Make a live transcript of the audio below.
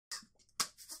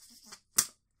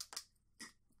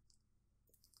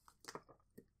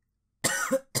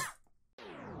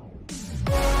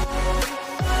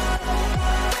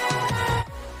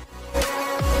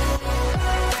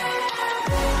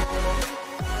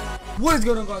What is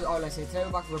going on, guys? Alright, let's say today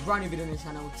we're back with a brand new video on the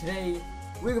channel. Today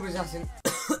we're gonna be discussing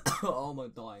oh my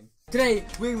dying. Today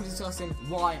we're gonna be discussing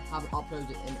why I haven't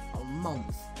uploaded in a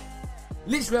month.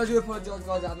 Literally, I do apologize,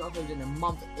 guys, I haven't uploaded in a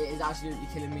month. It is absolutely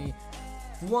killing me.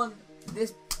 For one,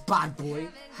 this bad boy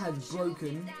has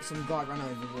broken. Some guy ran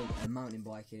over with a mountain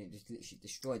bike and it just literally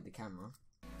destroyed the camera.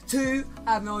 Two,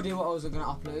 I have no idea what I was gonna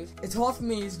upload. It's hard for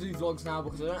me to do vlogs now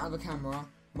because I don't have a camera.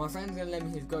 My friend's gonna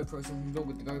lend me his GoPro so I can vlog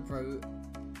with the GoPro,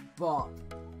 but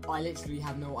I literally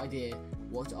have no idea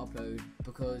what to upload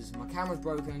because my camera's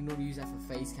broken. I normally use that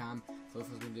for face cam, so if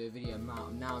I was gonna do a video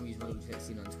now I'm using my Logitech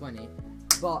C920,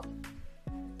 but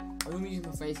I'm gonna be using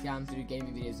my face cam to do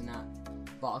gaming videos and that,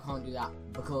 but I can't do that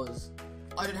because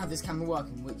I don't have this camera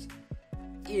working, which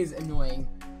is annoying.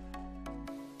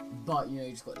 But you know,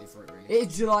 you just got to live for it, really.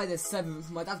 It's July the 7th.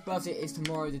 My dad's birthday is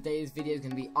tomorrow. The day this video is going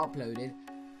to be uploaded.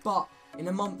 But in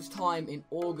a month's time, in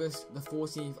August the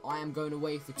 14th, I am going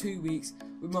away for 2 weeks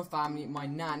with my family. My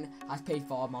nan has paid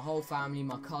for my whole family,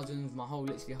 my cousins,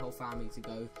 literally whole family to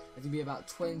go. There's going to be about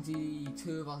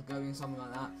 22 of us going, something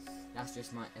like that. That's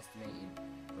just my estimated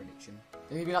prediction. There's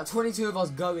going to be like 22 of us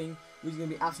going, which is going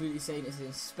to be absolutely insane. It's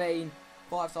in Spain,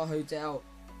 5-star hotel,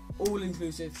 all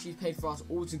inclusive. She's paid for us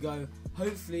all to go.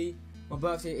 Hopefully, my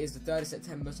birthday is the 3rd of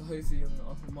September, so hopefully I'm not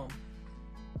off my mum.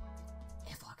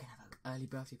 If I can have an early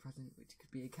birthday present, which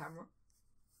could be a camera.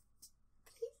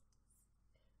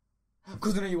 Please?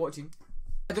 Because I know you're watching.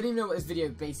 I don't even know what this video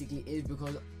basically is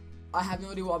because I have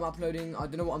no idea what I'm uploading. I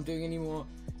don't know what I'm doing anymore.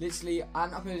 Literally, I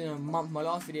haven't uploaded in a month. My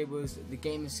last video was the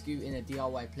gamer scoot in a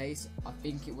DIY place. I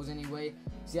think it was anyway.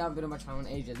 See, I haven't been on my channel in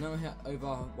ages. Now I hit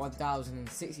over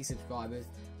 1,060 subscribers,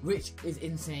 which is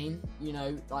insane. You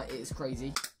know, like, it's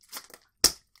crazy.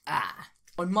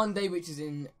 On Monday, which is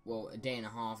in, well, a day and a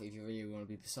half, if you really want to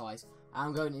be precise,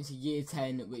 I'm going into year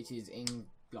 10, which is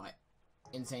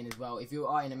insane as well. If you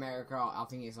are in America, I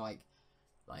think it's like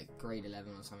grade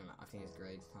 11 or something. I think it's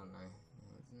grade, I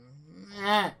don't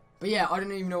know. But yeah, I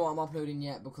don't even know what I'm uploading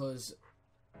yet because,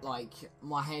 like,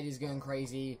 my head is going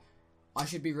crazy. I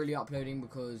should be really uploading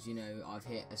because, you know, I've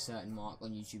hit a certain mark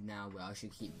on YouTube now where I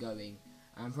should keep going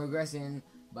and progressing.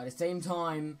 But at the same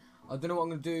time, I don't know what I'm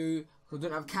going to do because I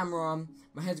don't have a camera.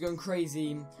 My head's going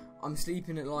crazy. I'm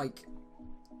sleeping at like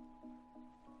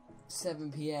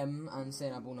 7 PM and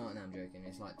staying up all night. No, I'm joking.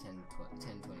 It's like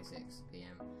 10:26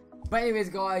 PM. But anyways,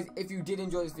 guys, if you did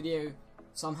enjoy this video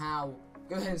somehow,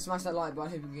 go ahead and smash that like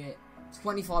button. I hope you get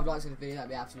 25 likes on this video. That'd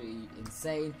be absolutely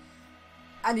insane.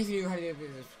 And if you're new,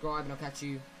 subscribe, and I'll catch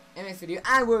you in the next video.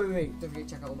 And wait, don't forget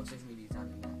to check out all my social media down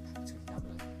in the description down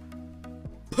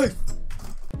below. Peace!